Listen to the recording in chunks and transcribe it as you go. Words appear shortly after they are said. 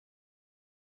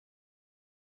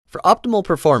For optimal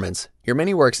performance, your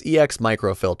MiniWorks EX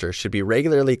microfilter should be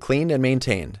regularly cleaned and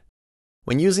maintained.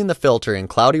 When using the filter in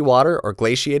cloudy water or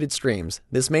glaciated streams,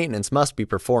 this maintenance must be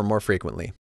performed more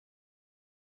frequently.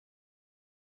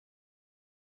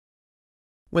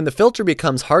 When the filter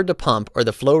becomes hard to pump or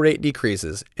the flow rate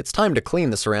decreases, it's time to clean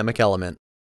the ceramic element.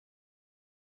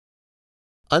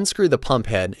 Unscrew the pump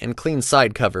head and clean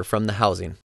side cover from the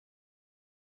housing.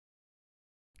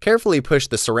 Carefully push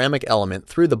the ceramic element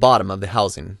through the bottom of the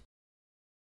housing.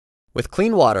 With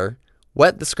clean water,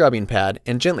 wet the scrubbing pad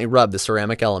and gently rub the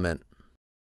ceramic element.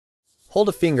 Hold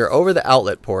a finger over the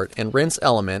outlet port and rinse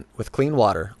element with clean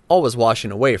water, always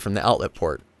washing away from the outlet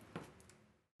port.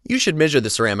 You should measure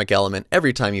the ceramic element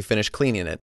every time you finish cleaning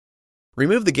it.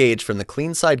 Remove the gauge from the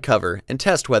clean side cover and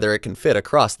test whether it can fit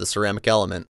across the ceramic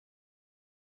element.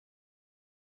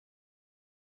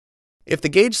 If the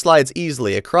gauge slides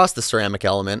easily across the ceramic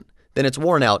element, then it's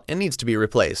worn out and needs to be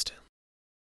replaced.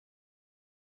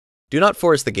 Do not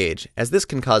force the gauge, as this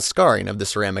can cause scarring of the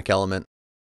ceramic element.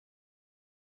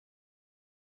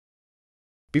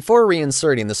 Before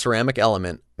reinserting the ceramic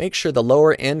element, make sure the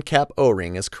lower end cap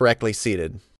O-ring is correctly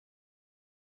seated.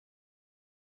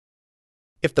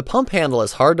 If the pump handle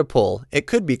is hard to pull, it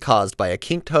could be caused by a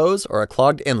kinked hose or a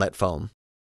clogged inlet foam.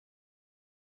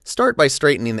 Start by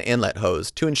straightening the inlet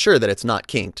hose to ensure that it's not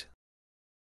kinked.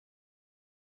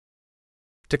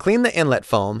 To clean the inlet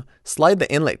foam, slide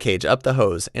the inlet cage up the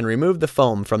hose and remove the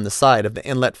foam from the side of the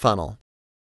inlet funnel.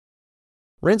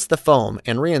 Rinse the foam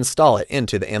and reinstall it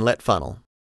into the inlet funnel.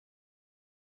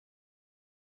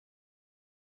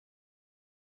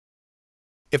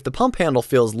 If the pump handle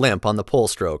feels limp on the pull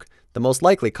stroke, the most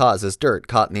likely cause is dirt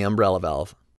caught in the umbrella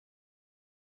valve.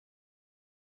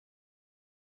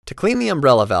 To clean the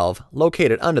umbrella valve,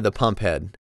 locate it under the pump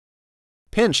head.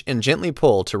 Pinch and gently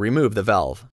pull to remove the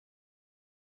valve.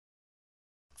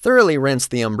 Thoroughly rinse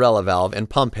the umbrella valve and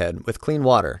pump head with clean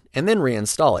water, and then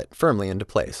reinstall it firmly into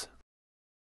place.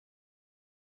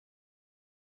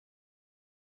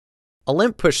 A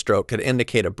limp push stroke could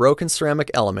indicate a broken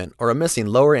ceramic element or a missing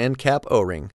lower end cap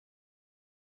O-ring.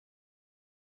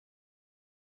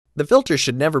 The filter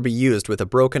should never be used with a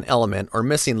broken element or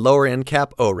missing lower end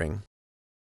cap O-ring.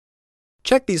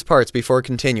 Check these parts before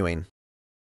continuing.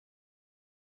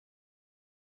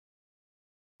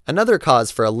 Another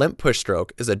cause for a limp push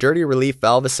stroke is a dirty relief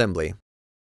valve assembly.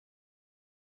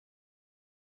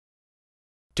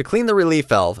 To clean the relief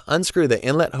valve, unscrew the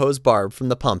inlet hose barb from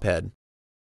the pump head.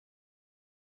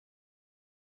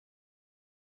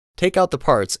 Take out the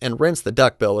parts and rinse the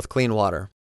duckbill with clean water.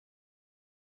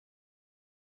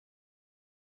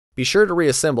 Be sure to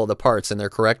reassemble the parts in their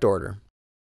correct order.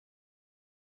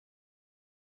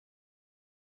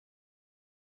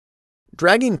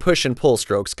 Dragging push and pull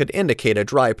strokes could indicate a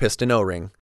dry piston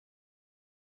O-ring.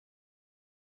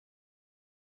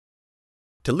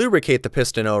 To lubricate the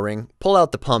piston O-ring, pull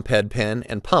out the pump head pin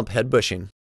and pump head bushing.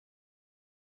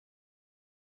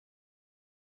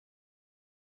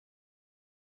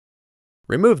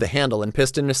 Remove the handle and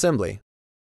piston assembly.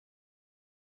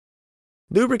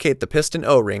 Lubricate the piston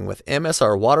O-ring with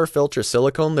MSR water filter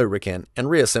silicone lubricant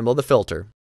and reassemble the filter.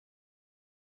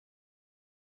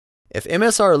 If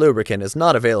MSR lubricant is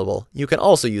not available, you can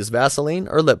also use Vaseline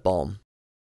or lip balm.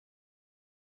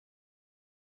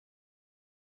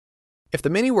 If the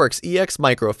MiniWorks EX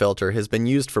microfilter has been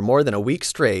used for more than a week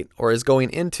straight or is going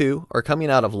into or coming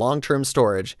out of long-term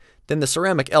storage, then the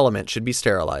ceramic element should be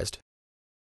sterilized.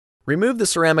 Remove the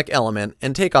ceramic element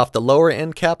and take off the lower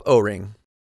end cap O-ring.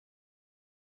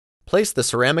 Place the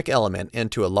ceramic element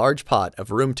into a large pot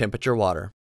of room temperature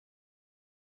water.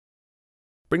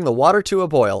 Bring the water to a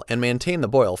boil and maintain the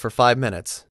boil for 5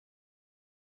 minutes.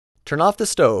 Turn off the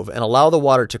stove and allow the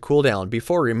water to cool down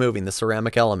before removing the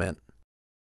ceramic element.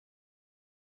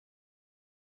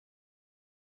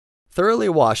 Thoroughly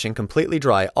wash and completely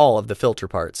dry all of the filter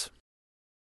parts.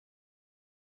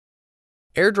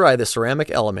 Air dry the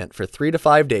ceramic element for 3 to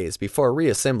 5 days before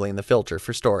reassembling the filter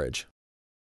for storage.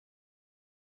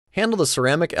 Handle the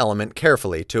ceramic element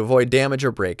carefully to avoid damage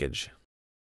or breakage.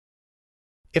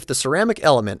 If the ceramic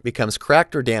element becomes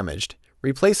cracked or damaged,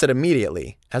 replace it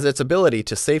immediately, as its ability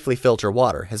to safely filter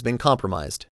water has been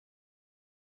compromised.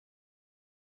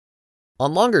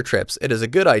 On longer trips, it is a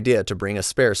good idea to bring a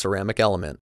spare ceramic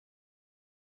element.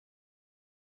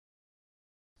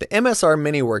 The MSR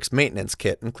MiniWorks maintenance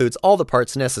kit includes all the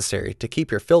parts necessary to keep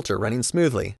your filter running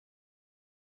smoothly.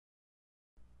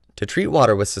 To treat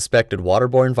water with suspected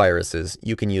waterborne viruses,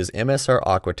 you can use MSR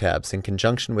Aqua Tabs in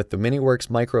conjunction with the MiniWorks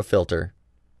microfilter.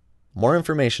 More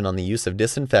information on the use of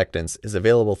disinfectants is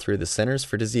available through the Centers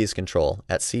for Disease Control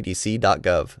at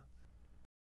cdc.gov.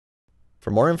 For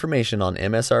more information on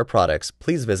MSR products,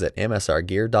 please visit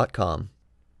msrgear.com.